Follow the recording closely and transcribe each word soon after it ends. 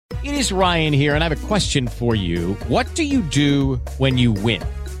It is Ryan here, and I have a question for you. What do you do when you win?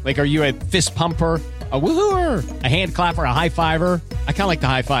 Like, are you a fist pumper, a woohooer, a hand clapper, a high fiver? I kind of like the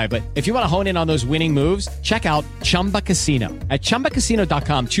high five, but if you want to hone in on those winning moves, check out Chumba Casino. At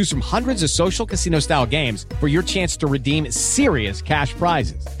ChumbaCasino.com, choose from hundreds of social casino-style games for your chance to redeem serious cash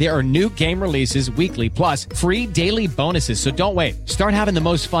prizes. There are new game releases weekly, plus free daily bonuses. So don't wait. Start having the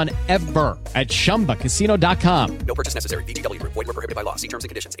most fun ever at ChumbaCasino.com. No purchase necessary. VGW Group. Void where prohibited by law. See terms and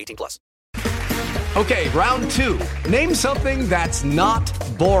conditions. 18+. Okay, round two. Name something that's not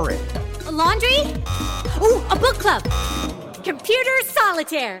boring. A laundry? Ooh, a book club. Computer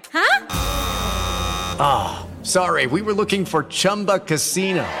solitaire, huh? Ah, sorry, we were looking for Chumba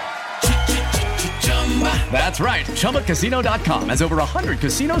Casino. That's right, ChumbaCasino.com has over 100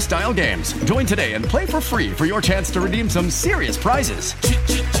 casino-style games. Join today and play for free for your chance to redeem some serious prizes.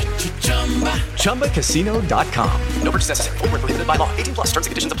 ChumbaCasino.com. No purchase necessary. Void where prohibited by law. 18+. Terms and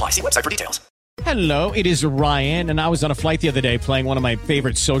conditions apply. See website for details. Hello, it is Ryan, and I was on a flight the other day playing one of my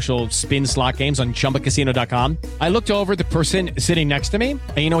favorite social spin slot games on ChumbaCasino.com. I looked over at the person sitting next to me,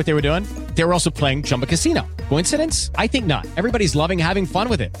 and you know what they were doing? They were also playing Chumba Casino. Coincidence? I think not. Everybody's loving having fun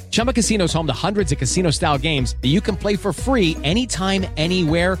with it. Chumba Casino is home to hundreds of casino-style games that you can play for free anytime,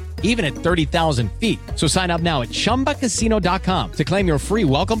 anywhere, even at 30,000 feet. So sign up now at ChumbaCasino.com to claim your free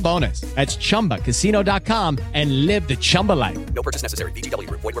welcome bonus. That's ChumbaCasino.com and live the Chumba life. No purchase necessary. VGW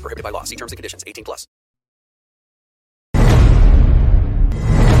Group. Void where prohibited by law. See terms and conditions. 18+.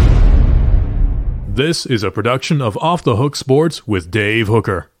 This is a production of Off the Hook Sports with Dave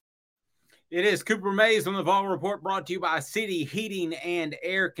Hooker. It is Cooper Mays on the Vol Report, brought to you by City Heating and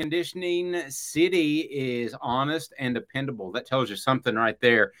Air Conditioning. City is honest and dependable. That tells you something right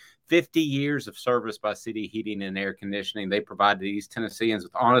there. 50 years of service by City Heating and Air Conditioning. They provide these Tennesseans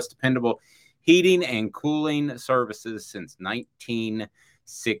with honest, dependable heating and cooling services since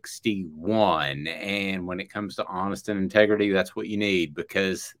 1961. And when it comes to honest and integrity, that's what you need,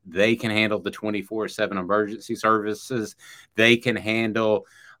 because they can handle the 24/7 emergency services. They can handle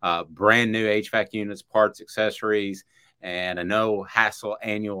brand new HVAC units, parts, accessories, and a no hassle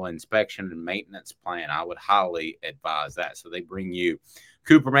annual inspection and maintenance plan. I would highly advise that. So they bring you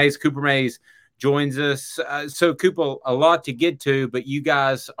Cooper Mays. Cooper Mays joins us. So Cooper, a lot to get to, but you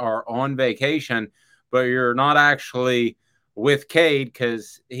guys are on vacation, but you're not actually with Cade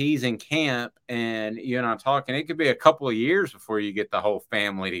because he's in camp, and you and I talking. It could be a couple of years before you get the whole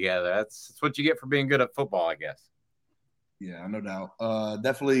family together. That's what you get for being good at football, I guess. Yeah, no doubt.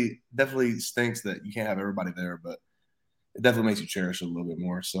 Definitely stinks that you can't have everybody there, but it definitely makes you cherish it a little bit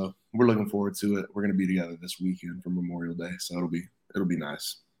more. So we're looking forward to it. We're going to be together this weekend for Memorial Day, so it'll be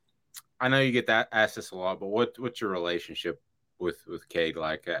nice. I know you get that asked this a lot, but what's your relationship with Cade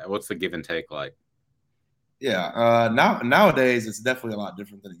like? What's the give and take like? Yeah, nowadays it's definitely a lot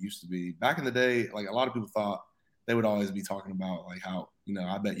different than it used to be. Back in the day, like a lot of people thought they would always be talking about like how,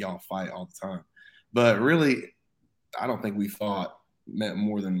 I bet y'all fight all the time, but really, I don't think we fought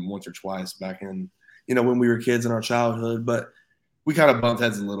more than once or twice back in, when we were kids in our childhood, but we kind of bumped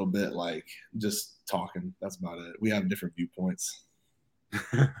heads a little bit, like just talking. That's about it. We have different viewpoints.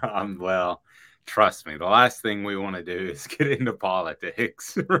 Well, trust me, the last thing we want to do is get into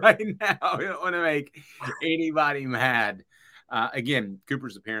politics right now. We don't want to make anybody mad. Again,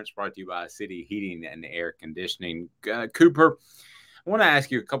 Cooper's appearance brought to you by City Heating and Air Conditioning. Cooper, I want to ask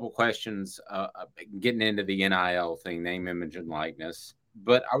you a couple questions, getting into the NIL thing, name, image, and likeness.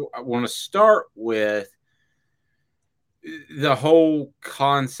 But I want to start with the whole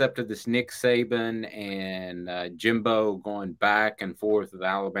concept of this Nick Saban and Jimbo going back and forth with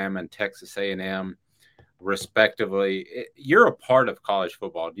Alabama and Texas A&M, respectively. You're a part of college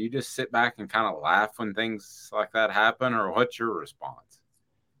football. Do you just sit back and kind of laugh when things like that happen, or what's your response?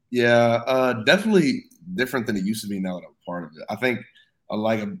 Yeah, definitely different than it used to be now that I'm part of it. I think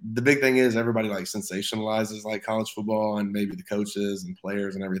the big thing is everybody like sensationalizes like college football and maybe the coaches and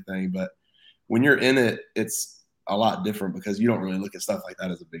players and everything. But when you're in it, it's a lot different because you don't really look at stuff like that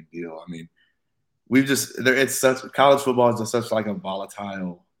as a big deal. I mean, college football is just such like a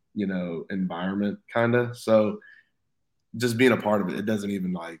volatile, environment kind of. So just being a part of it, it doesn't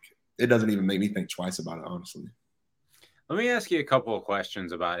even make me think twice about it, honestly. Let me ask you a couple of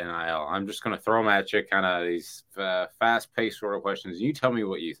questions about NIL. I'm just going to throw them at you, kind of these fast-paced sort of questions. You tell me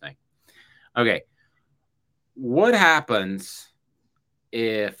what you think. Okay. What happens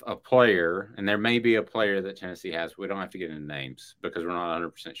if a player, and there may be a player that Tennessee has, we don't have to get into names because we're not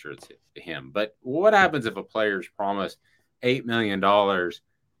 100% sure it's him, but what happens if a player's promised $8 million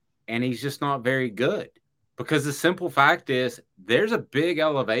and he's just not very good? Because the simple fact is there's a big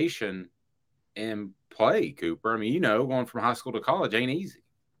elevation in play, Cooper. I mean, going from high school to college ain't easy.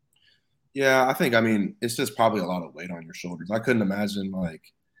 Yeah, I mean, it's just probably a lot of weight on your shoulders. I couldn't imagine like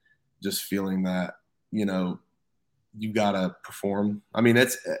just feeling that, you know, you gotta perform. I mean,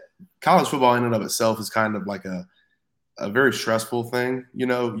 it's college football in and of itself is kind of like a very stressful thing. You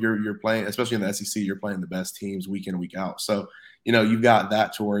know, you're playing, especially in the SEC, you're playing the best teams week in, week out. So, you know, you've got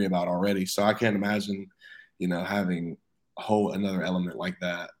that to worry about already. So I can't imagine, you know, having a whole another element like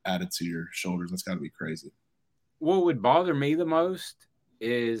that added to your shoulders. That's got to be crazy. What would bother me the most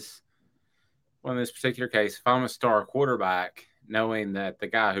is, well, in this particular case, if I'm a star quarterback, knowing that the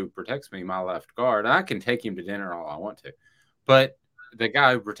guy who protects me, my left guard, I can take him to dinner all I want to, but the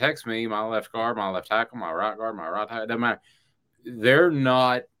guy who protects me, my left guard, my left tackle, my right guard, my right tackle, doesn't matter. They're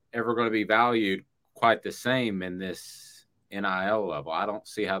not ever going to be valued quite the same in this NIL level. I don't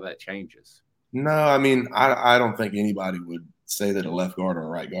see how that changes. No, I mean, I don't think anybody would say that a left guard or a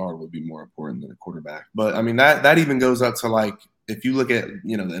right guard would be more important than a quarterback. But I mean, that even goes up to like, if you look at,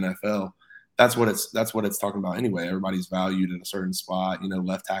 you know, the NFL, that's what it's talking about anyway. Everybody's valued at a certain spot. You know,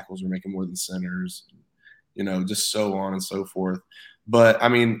 left tackles are making more than centers, you know, just so on and so forth. But I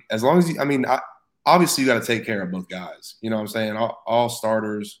mean, as long as you, I mean, obviously you got to take care of both guys. You know what I'm saying? All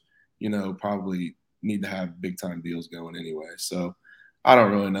starters, you know, probably need to have big time deals going anyway. So I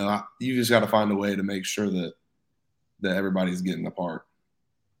don't really know. You just got to find a way to make sure that everybody's getting a part.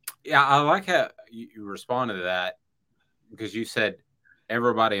 Yeah, I like how you responded to that, because you said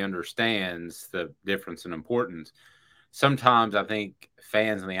everybody understands the difference in importance. Sometimes I think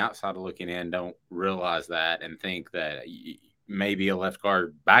fans on the outside looking in don't realize that and think that maybe a left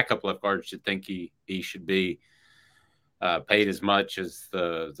guard, backup left guard, should think he should be paid as much as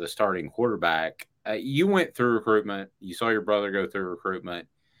the starting quarterback. You went through recruitment. You saw your brother go through recruitment.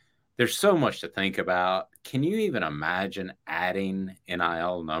 There's so much to think about. Can you even imagine adding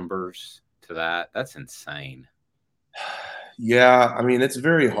NIL numbers to that? That's insane. Yeah, I mean, it's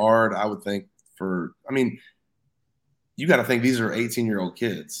very hard, I would think, you got to think these are 18-year-old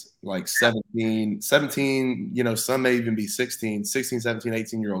kids, like 17, you know, some may even be 16, 17,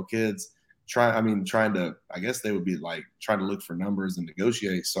 18-year-old kids trying to, I guess they would be like trying to look for numbers and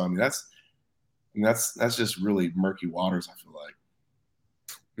negotiate. So, I mean, that's just really murky waters, I feel like.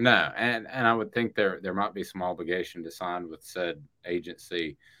 No, and I would think there might be some obligation to sign with said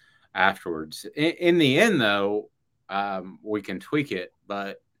agency afterwards. In the end, though, we can tweak it,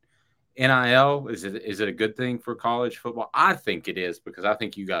 but NIL, is it a good thing for college football? I think it is, because I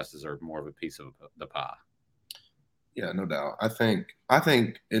think you guys deserve more of a piece of the pie. Yeah, no doubt. I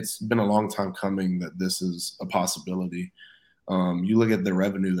think it's been a long time coming that this is a possibility. You look at the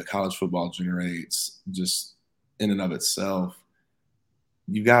revenue that college football generates just in and of itself.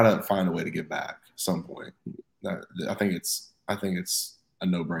 You got to find a way to get back at some point. I think it's a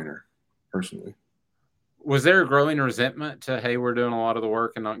no-brainer, personally. Was there a growing resentment to, hey, we're doing a lot of the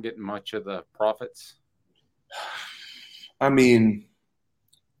work and not getting much of the profits? I mean,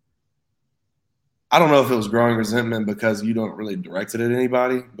 I don't know if it was growing resentment because you don't really direct it at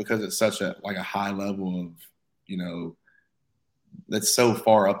anybody, because it's such a high level of, you know, that's so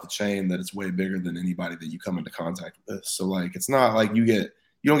far up the chain that it's way bigger than anybody that you come into contact with. So like, it's not like you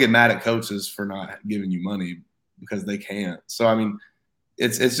don't get mad at coaches for not giving you money because they can't. So I mean,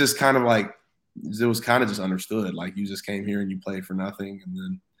 it's just kind of like, it was kind of just understood. Like, you just came here and you played for nothing, and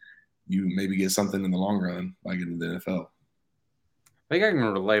then you maybe get something in the long run by getting to the NFL. I think I can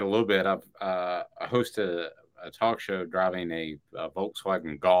relate a little bit. I hosted a talk show driving a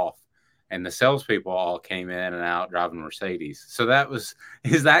Volkswagen Golf, and the salespeople all came in and out driving Mercedes. So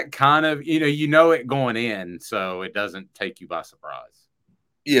is that kind of, you know it going in, so it doesn't take you by surprise.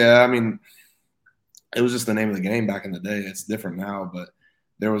 Yeah, I mean, it was just the name of the game back in the day. It's different now, but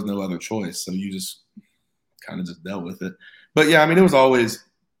there was no other choice. So you just kind of just dealt with it. But yeah, I mean, it was always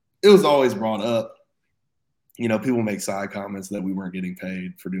brought up. You know, people make side comments that we weren't getting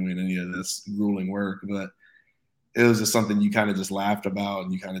paid for doing any of this grueling work, but it was just something you kind of just laughed about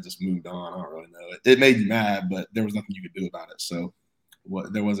and you kind of just moved on. I don't really know. It made you mad, but there was nothing you could do about it. So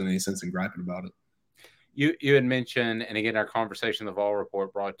there wasn't any sense in griping about it. You had mentioned, and again, our conversation, the Vol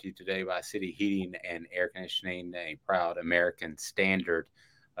Report, brought to you today by City Heating and Air Conditioning, a proud American standard,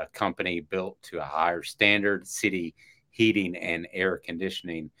 a company built to a higher standard, City Heating and Air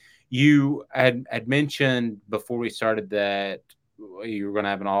Conditioning. You had mentioned before we started that you were going to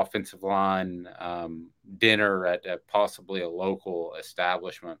have an offensive line dinner at possibly a local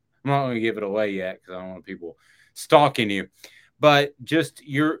establishment. I'm not going to give it away yet because I don't want people stalking you, but just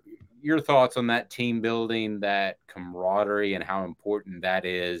your thoughts on that team building, that camaraderie, and how important that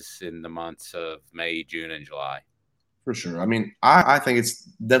is in the months of May, June, and July. For sure. I mean, I think it's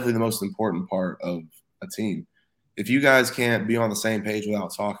definitely the most important part of a team if you guys can't be on the same page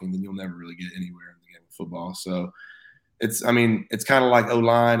without talking, then you'll never really get anywhere in the game of football. So it's kind of like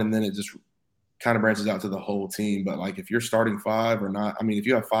O-line, and then it just kind of branches out to the whole team. But like if you're starting five or not, if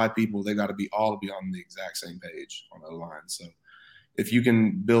you have five people, they got to be all be on the exact same page on O-line. So if you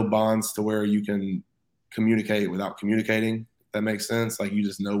can build bonds to where you can communicate without communicating, if that makes sense. Like you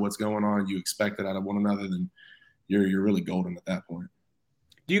just know what's going on, you expect it out of one another, then you're really golden at that point.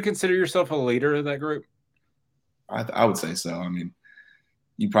 Do you consider yourself a leader of that group? I would say so.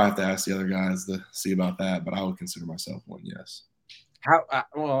 You probably have to ask the other guys to see about that, but I would consider myself one, yes.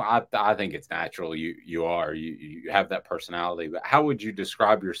 I think it's natural. You have that personality, but how would you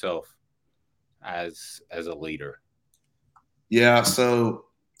describe yourself as a leader? Yeah, so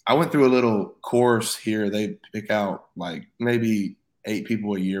I went through a little course here. They pick out like maybe 8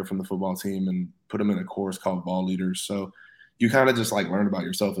 people a year from the football team and put them in a course called Ball Leaders. So you kind of just like learn about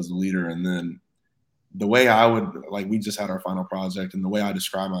yourself as a leader. And then the way I would, like, we just had our final project, and the way I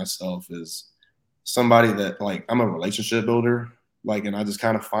describe myself is somebody that, like, I'm a relationship builder. Like, and I just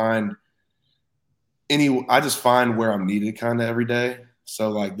kind of find where I'm needed kind of every day. So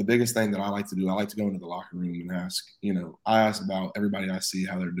like the biggest thing that I like to do, I like to go into the locker room and ask, I ask about everybody I see,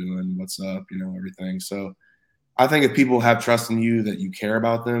 how they're doing, what's up, everything. So I think if people have trust in you, that you care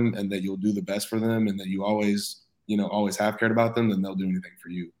about them and that you'll do the best for them, and that you always have cared about them, then they'll do anything for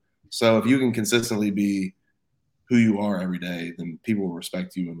you. So if you can consistently be who you are every day, then people will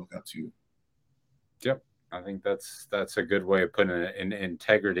respect you and look up to you. Yep. I think that's a good way of putting it. And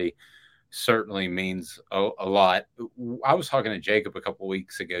integrity certainly means a lot. I was talking to Jacob a couple of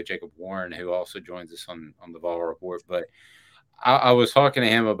weeks ago, Jacob Warren, who also joins us on the Vol Report, but I was talking to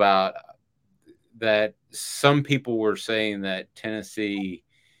him about that. Some people were saying that Tennessee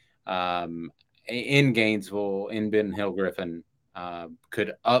in Gainesville, in Ben Hill Griffin,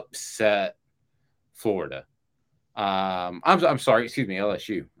 could upset Florida. I'm sorry, excuse me,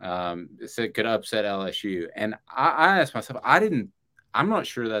 LSU. It could upset LSU. And I asked myself, I'm not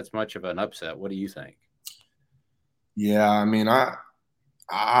sure that's much of an upset. What do you think? Yeah,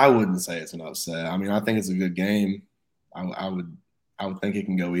 I wouldn't say it's an upset. I think it's a good game. I would think it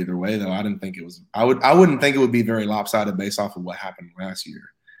can go either way, though. I wouldn't think it would be very lopsided based off of what happened last year.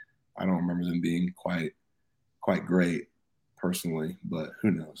 I don't remember them being quite great personally, but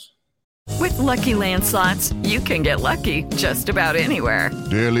who knows? With Lucky Land Slots, you can get lucky just about anywhere.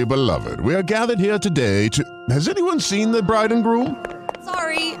 Dearly beloved, we are gathered here today to... Has anyone seen the bride and groom?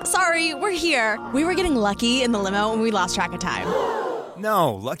 Sorry, we're here. We were getting lucky in the limo and we lost track of time.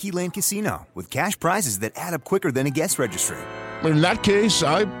 No, Lucky Land Casino, with cash prizes that add up quicker than a guest registry. In that case,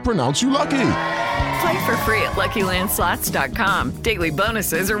 I pronounce you lucky. Play for free at LuckyLandSlots.com. Daily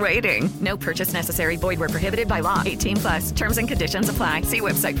bonuses are waiting. No purchase necessary. Void where prohibited by law. 18+. Terms and conditions apply. See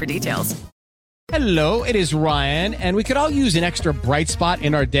website for details. Hello, it is Ryan, and we could all use an extra bright spot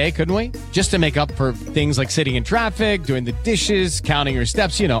in our day, couldn't we? Just to make up for things like sitting in traffic, doing the dishes, counting your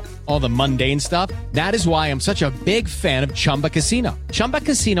steps, all the mundane stuff. That is why I'm such a big fan of Chumba Casino. Chumba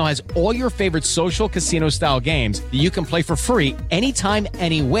Casino has all your favorite social casino-style games that you can play for free anytime,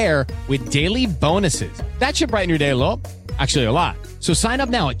 anywhere with daily bonuses. That should brighten your day a little. Actually, a lot. So sign up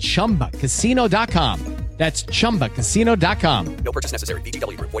now at ChumbaCasino.com. That's ChumbaCasino.com. No purchase necessary.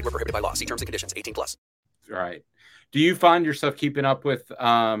 VGW Group. Void where prohibited by law. See terms and conditions. 18+. Right. Do you find yourself keeping up with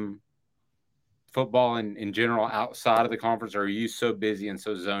football in general outside of the conference, or are you so busy and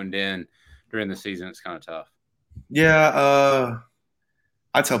so zoned in during the season it's kind of tough? Yeah,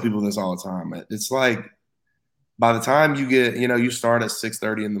 I tell people this all the time. It's like by the time you get, you start at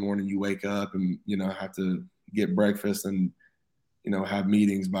 6:30 in the morning, you wake up and, have to get breakfast and, have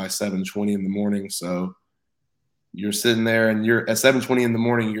meetings by 7:20 in the morning. So you're sitting there and you're at 7:20 in the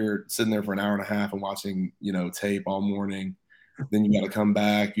morning, you're sitting there for an hour and a half and watching, tape all morning. Then you got to come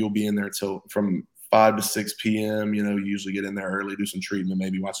back. You'll be in there till from 5 to 6 p.m. You usually get in there early, do some treatment,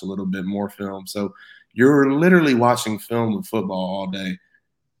 maybe watch a little bit more film. So you're literally watching film and football all day.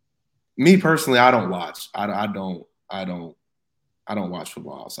 Me personally, I don't watch. I don't watch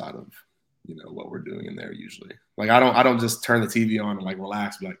football outside of, what we're doing in there usually. Like I don't just turn the TV on and like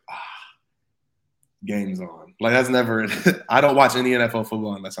relax, be like, game's on. Like that's never I don't watch any NFL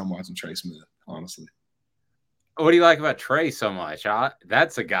football unless I'm watching Trey Smith, honestly. What do you like about Trey so much?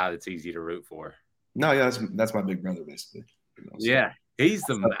 That's a guy that's easy to root for. No, yeah, that's my big brother, basically. So. Yeah, he's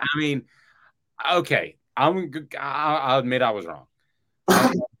okay. I'll admit I was wrong.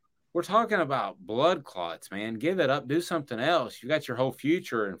 We're talking about blood clots, man. Give it up. Do something else. You got your whole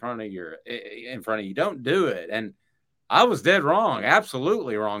future in front of you. Don't do it. And I was dead wrong.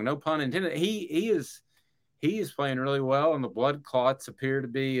 Absolutely wrong. No pun intended. He he is playing really well, and the blood clots appear to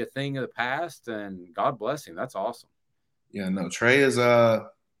be a thing of the past. And God bless him. That's awesome. Yeah, no, Trey is a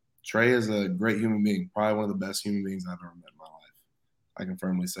great human being. Probably one of the best human beings I've ever met in my life. I can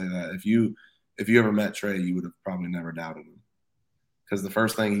firmly say that. If you ever met Trey, you would have probably never doubted him. Because the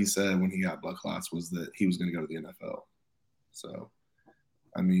first thing he said when he got blood clots was that he was going to go to the NFL. So,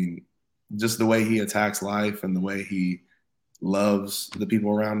 I mean, just the way he attacks life and the way he loves the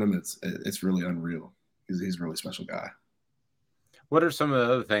people around him, it's really unreal. He's a really special guy. What are some of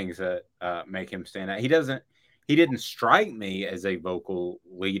the other things that make him stand out? He didn't strike me as a vocal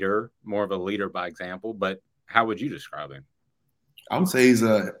leader, more of a leader by example, but how would you describe him? I would say he's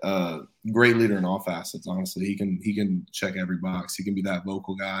a great leader in all facets, honestly. He can check every box. He can be that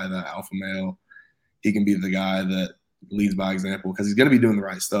vocal guy, that alpha male. He can be the guy that leads by example because he's going to be doing the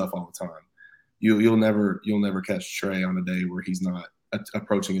right stuff all the time. You'll never catch Trey on a day where he's not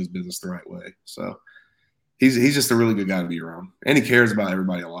approaching his business the right way. So he's just a really good guy to be around, and he cares about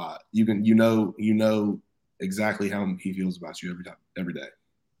everybody a lot. You know exactly how he feels about you every day.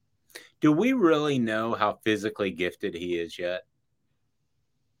 Do we really know how physically gifted he is yet?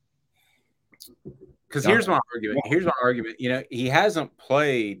 Because here's my argument. You know, he hasn't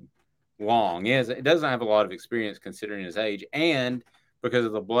played long. It doesn't have a lot of experience considering his age, and because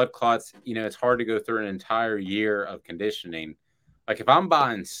of the blood clots, you know, it's hard to go through an entire year of conditioning. Like if I'm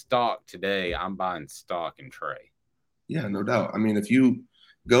buying stock today, I'm buying stock in Trey. Yeah, no doubt. I mean, if you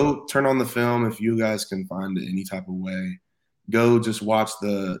go turn on the film, if you guys can find it any type of way, go just watch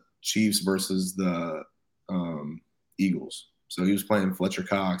the Chiefs versus the Eagles. So he was playing Fletcher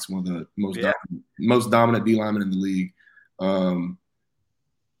Cox, one of the most dominant D linemen in the league.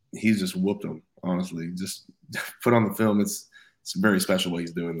 He's just whooped him, honestly. Just put on the film. It's very special what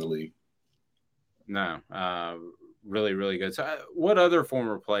he's doing in the league. No, really, really good. So what other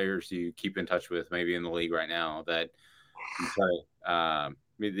former players do you keep in touch with maybe in the league right now that you try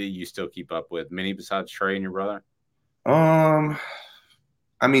maybe you still keep up with? Many besides Trey and your brother? I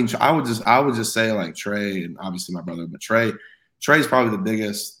mean, I would just say like Trey and obviously my brother, but Trey's probably the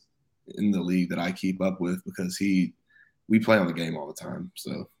biggest in the league that I keep up with because we play on the game all the time.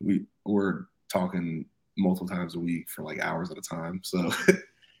 So we're talking multiple times a week for like hours at a time. So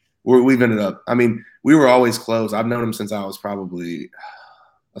we've ended up, I mean, we were always close. I've known him since I was probably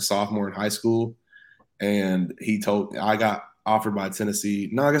a sophomore in high school. And I got offered by Tennessee.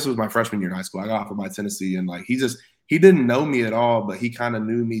 No, I guess it was my freshman year in high school. I got offered by Tennessee and like, he didn't know me at all, but he kind of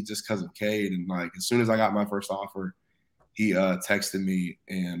knew me just because of Cade. And like, as soon as I got my first offer, he texted me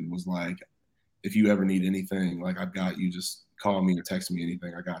and was like, if you ever need anything, like I've got you, just call me or text me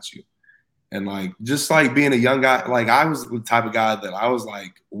anything. I got you. And like, just like being a young guy, like I was the type of guy that I was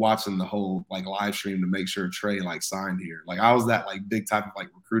like watching the whole like live stream to make sure Trey like signed here. Like I was that like big type of like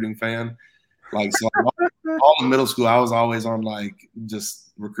recruiting fan. Like, so all in middle school, I was always on like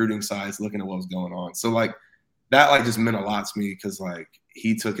just recruiting sites looking at what was going on. So like that like just meant a lot to me because like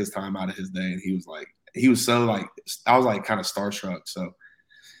he took his time out of his day and he was so like, I was like kind of starstruck. So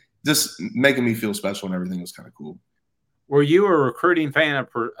just making me feel special and everything was kind of cool. Were you a recruiting fan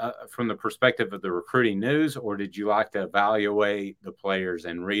from the perspective of the recruiting news, or did you like to evaluate the players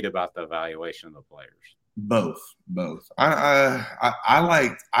and read about the evaluation of the players? Both.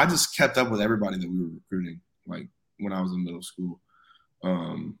 I just kept up with everybody that we were recruiting, like when I was in middle school.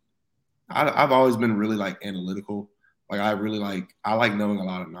 I've always been really like analytical. Like I like knowing a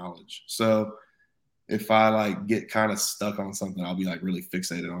lot of knowledge. So if I like get kind of stuck on something, I'll be like really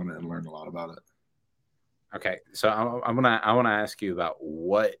fixated on it and learn a lot about it. Okay, so I want to ask you about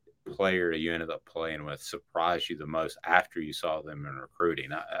what player you ended up playing with surprised you the most after you saw them in recruiting.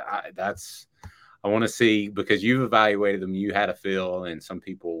 I want to see, because you've evaluated them, you had a feel, and some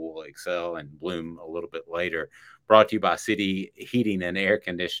people will excel and bloom a little bit later. Brought to you by City Heating and Air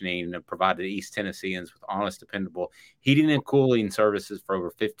Conditioning, and provided East Tennesseans with honest, dependable heating and cooling services for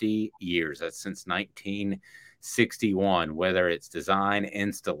over 50 years. That's since 1961. Whether it's design,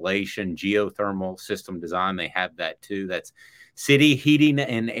 installation, geothermal system design, they have that too. That's City Heating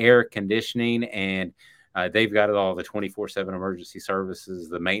and Air Conditioning, and they've got it all, the 24/7 emergency services,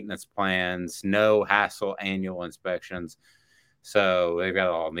 the maintenance plans, no hassle annual inspections. So they've got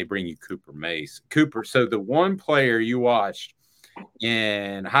it all, and they bring you Cooper Mace. Cooper, so the one player you watched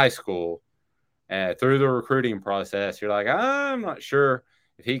in high school through the recruiting process, you're like, I'm not sure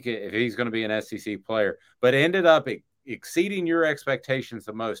if he's going to be an SEC player, but ended up exceeding your expectations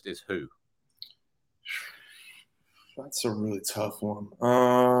the most is who? That's a really tough one.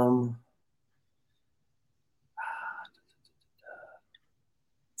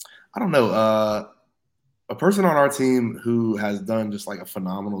 I don't know. A person on our team who has done just like a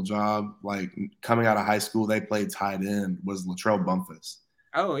phenomenal job, like coming out of high school, they played tight end, was Latrell Bumpus.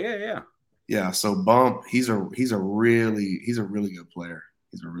 Oh, yeah. Yeah, so Bump, he's a really good player.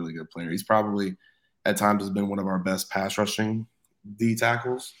 He's a really good player. He's probably at times has been one of our best pass rushing D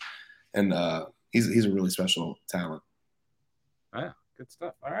tackles, and he's a really special talent. Yeah, good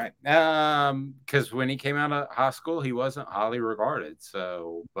stuff. All right, because when he came out of high school, he wasn't highly regarded.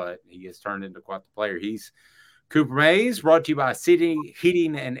 But he has turned into quite the player. He's Cooper Mays, brought to you by City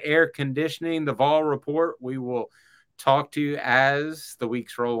Heating and Air Conditioning. The Vol Report. We will talk to you as the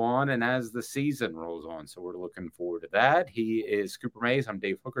weeks roll on and as the season rolls on. So we're looking forward to that. He is Cooper Mays. I'm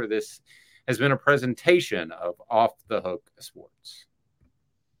Dave Hooker. This has been a presentation of Off the Hook Sports.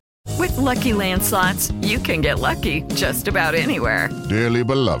 With Lucky Land Slots, you can get lucky just about anywhere. Dearly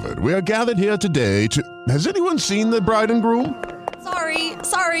beloved, we are gathered here today to... Has anyone seen the bride and groom?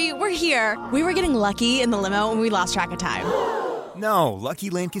 Sorry, we're here. We were getting lucky in the limo and we lost track of time. No, Lucky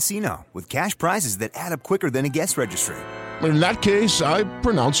Land Casino, with cash prizes that add up quicker than a guest registry. In that case, I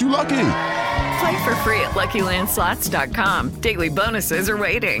pronounce you lucky. Play for free at LuckyLandSlots.com. Daily bonuses are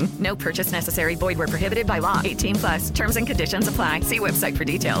waiting. No purchase necessary. Void where prohibited by law. 18+. Terms and conditions apply. See website for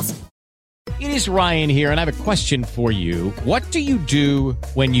details. It is Ryan here, and I have a question for you. What do you do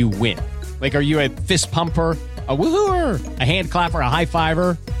when you win? Like, are you a fist pumper, a woohooer, a hand clapper, a high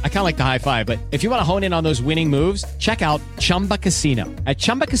fiver? I kind of like the high five, but if you want to hone in on those winning moves, check out Chumba Casino. At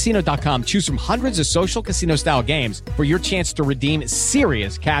ChumbaCasino.com, choose from hundreds of social casino-style games for your chance to redeem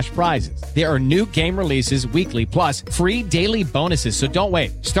serious cash prizes. There are new game releases weekly, plus free daily bonuses. So don't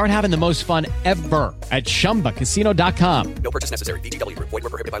wait. Start having the most fun ever at ChumbaCasino.com. No purchase necessary. VGW. Void where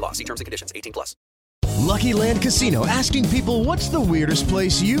prohibited by law. See terms and conditions. 18+. Lucky Land Casino, asking people, what's the weirdest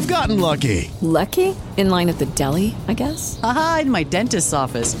place you've gotten lucky? Lucky? In line at the deli, I guess? Aha, in my dentist's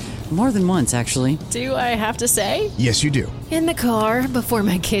office. More than once, actually. Do I have to say? Yes, you do. In the car before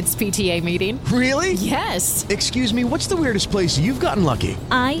my kids' PTA meeting. Really? Yes. Excuse me, what's the weirdest place you've gotten lucky?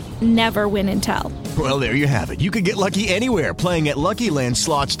 I never win and tell. Well, there you have it. You can get lucky anywhere, playing at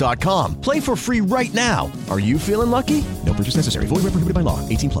LuckyLandSlots.com. Play for free right now. Are you feeling lucky? No purchase necessary. Void where prohibited by law.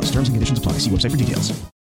 18+. Terms and conditions apply. See website for details.